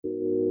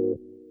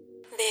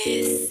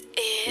This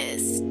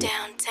is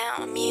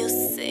downtown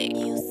music.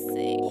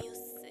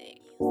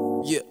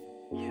 Yeah.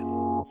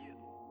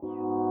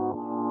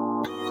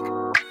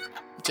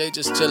 Jay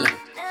just chillin'.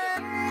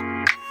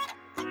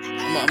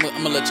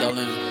 I'ma let y'all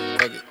in.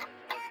 Fuck it.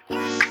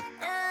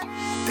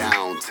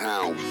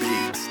 Downtown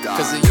beats.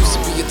 Cause it used to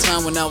be a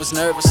time when I was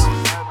nervous.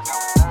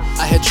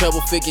 I had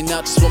trouble figuring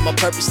out just what my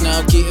purpose. Now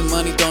I'm getting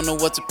money, don't know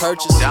what to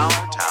purchase.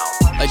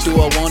 Like, do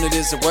I want it?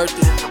 Is it worth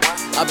it?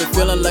 I've been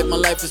feeling like my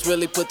life is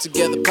really put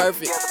together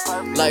perfect.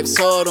 Life's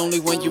hard only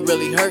when you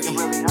really hurting.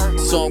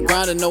 So I'm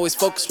grinding, always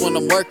focused when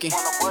I'm working.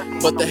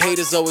 But the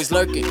haters always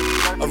lurking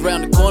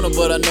around the corner,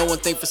 but I know one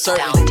thing for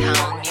certain.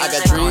 I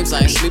got dreams, I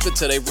ain't sleeping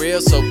till they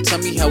real. So tell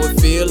me how it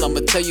feel,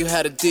 I'ma tell you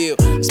how to deal.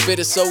 Spit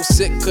it so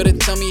sick, couldn't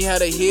tell me how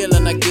to heal.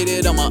 And I get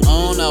it on my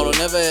own, I don't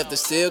never have to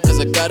steal. Cause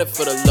I got it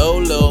for the low,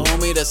 little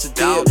homie, that's a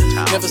deal.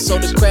 Never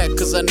sold a crack,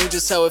 cause I knew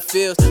just how it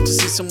feels to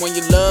see someone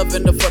you love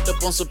end up fucked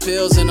up on some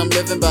pills. And I'm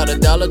living by the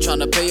dollar, trying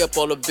to pay up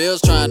all the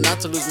bills. Trying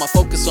not to lose my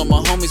focus on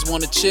my homies,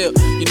 wanna chill.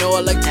 You know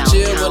I like to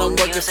chill, but I'm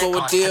working for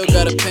a deal.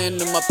 Got a pen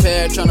in my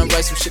pad, trying to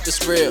write some shit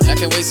that's real. I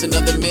can't waste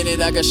another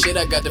minute, I got shit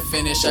I got to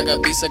finish. I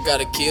got beats I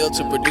gotta kill,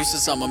 to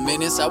producers I'm a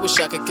menace. I wish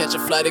I could catch a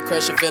flight and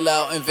crash a villa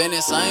out in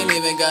Venice. I ain't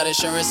even got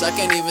insurance, I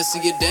can't even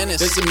see a dentist.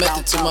 There's a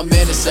method to my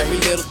madness, every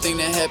little thing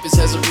that happens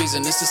has a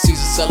reason. It's the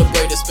season,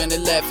 celebrate it, spend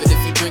it, laughing.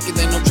 If you drink it,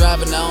 then no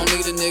driving. I don't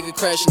need a nigga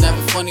crashing, have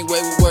a funny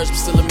way with words, but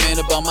still a man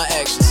about my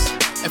actions.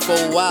 And for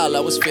a while I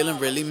was feeling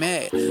really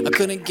mad. I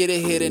couldn't get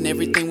ahead and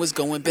everything was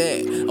going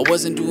bad. I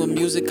wasn't doing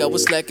music, I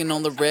was slacking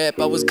on the rap.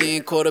 I was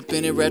getting caught up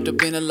in it, wrapped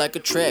up in it like a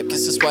trap.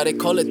 Guess that's why they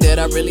call it that,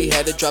 I really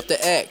had to drop the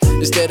act.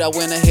 Instead I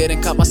went ahead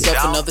and caught myself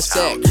another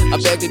sack. I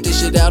bagged to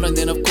dish it out and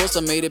then of course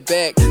I made it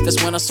back.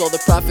 That's when I saw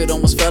the profit,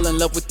 almost fell in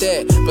love with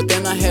that. But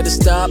then I had to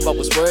stop, I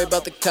was worried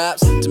about the cops.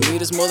 To me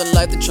there's more than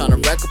life than trying to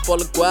rack up all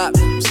the guap.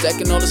 I'm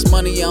stacking all this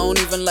money, I don't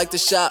even like to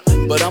shop.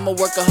 But I'm a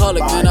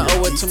workaholic, man, I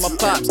owe it to my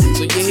pops.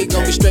 So yeah, he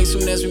gon' be straight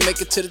soon as we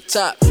make it to the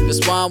top.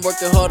 That's why I'm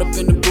working hard up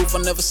in the booth, I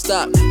never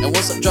stop. And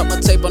once I drop my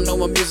tape, I know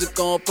my music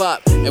gon'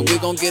 pop. And we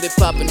gon' get it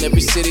poppin' every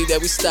city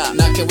that we stop.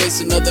 And I can't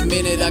waste another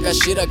minute, I got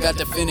shit I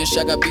got to finish.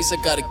 I got beats I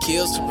gotta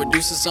kill, to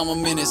producers I'm a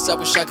menace. I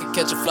wish I could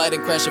catch a flight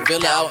and crash a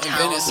villa out in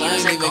Venice. I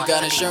ain't even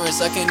got insurance,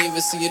 I can't even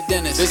see a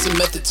dentist. There's a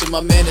method to my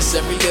madness,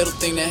 every little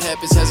thing that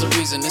happens has a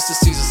reason. It's the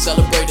season,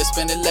 celebrate it,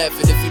 spend it,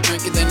 laughing. If you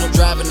drink it, then no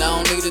driving. I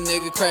don't need a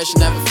nigga crashing,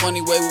 have a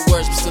funny way with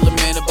words, but still a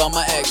man about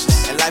my actions.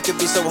 And life can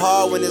be so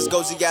hard when it's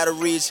goals you gotta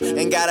reach.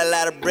 Ain't got a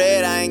lot of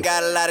bread, I ain't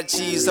got a lot of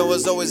cheese. So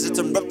it's always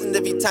interrupting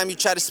every time you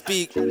try to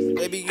speak.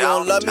 Baby, you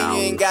don't love me,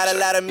 you ain't got a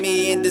lot of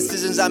me. And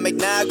decisions I make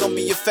now gon'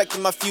 be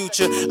affecting my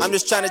future. I'm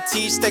just trying to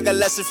teach, take a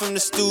lesson from the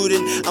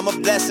student. I'm a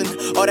blessing,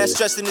 all that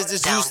stressing is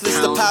just useless.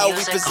 The power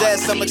we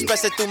possess, I'm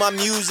expressing through my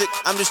music.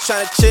 I'm just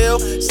trying to chill,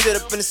 sit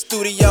up in the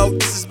studio.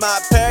 This is my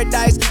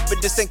paradise,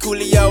 but this ain't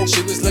Coolio.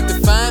 She was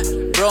looking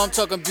fine, bro, I'm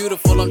talking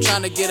beautiful. I'm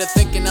trying to get her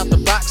thinking out the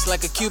box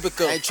like a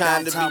cubicle. Ain't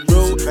trying to be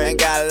rude, ain't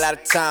got a lot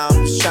of time.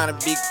 Just trying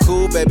to be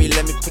cool, baby,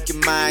 let me pick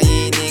your mind. You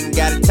ain't even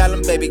gotta tell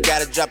him, baby,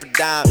 gotta drop it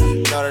down.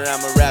 You know that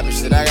I'm a rapper,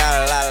 shit, I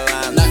got a lot of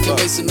lines. I can't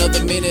waste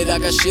another minute, I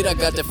got shit I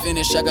got to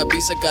finish. I got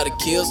beats I gotta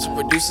kill, to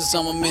producers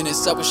I'm a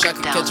menace. I wish I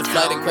could catch a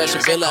flight and crash a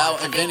villa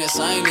out in Venice.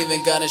 I ain't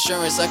even got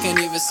insurance, I can't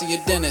even see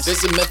a dentist.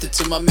 There's a method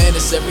to my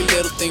madness, every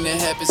little thing that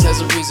happens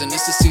has a reason.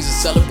 It's the season,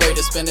 celebrate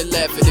it, spend it,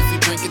 laughing. If you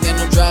drink it, then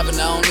no driving.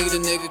 I don't need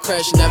a nigga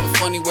crashing, have a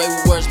funny way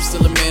with words, but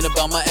still a man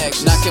about my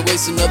actions. I can't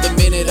waste another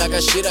minute, I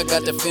got shit I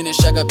got to finish.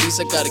 I got beats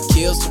I gotta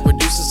kill, to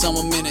producers I'm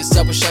a menace.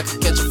 I wish I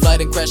could catch a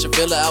flight and crash a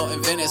villa out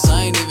in Venice.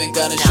 I ain't even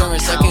got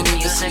insurance, I can't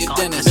even see a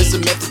dentist. There's a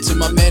method to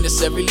my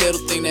madness, every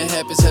little thing that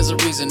happens has a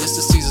reason. It's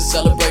the season,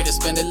 celebrate it,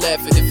 spend it,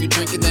 laughing. If you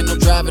drink it, then no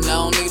driving. I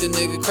don't need a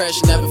nigga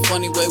crashing, have a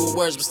funny way with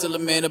words, but still a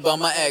man about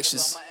my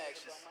actions.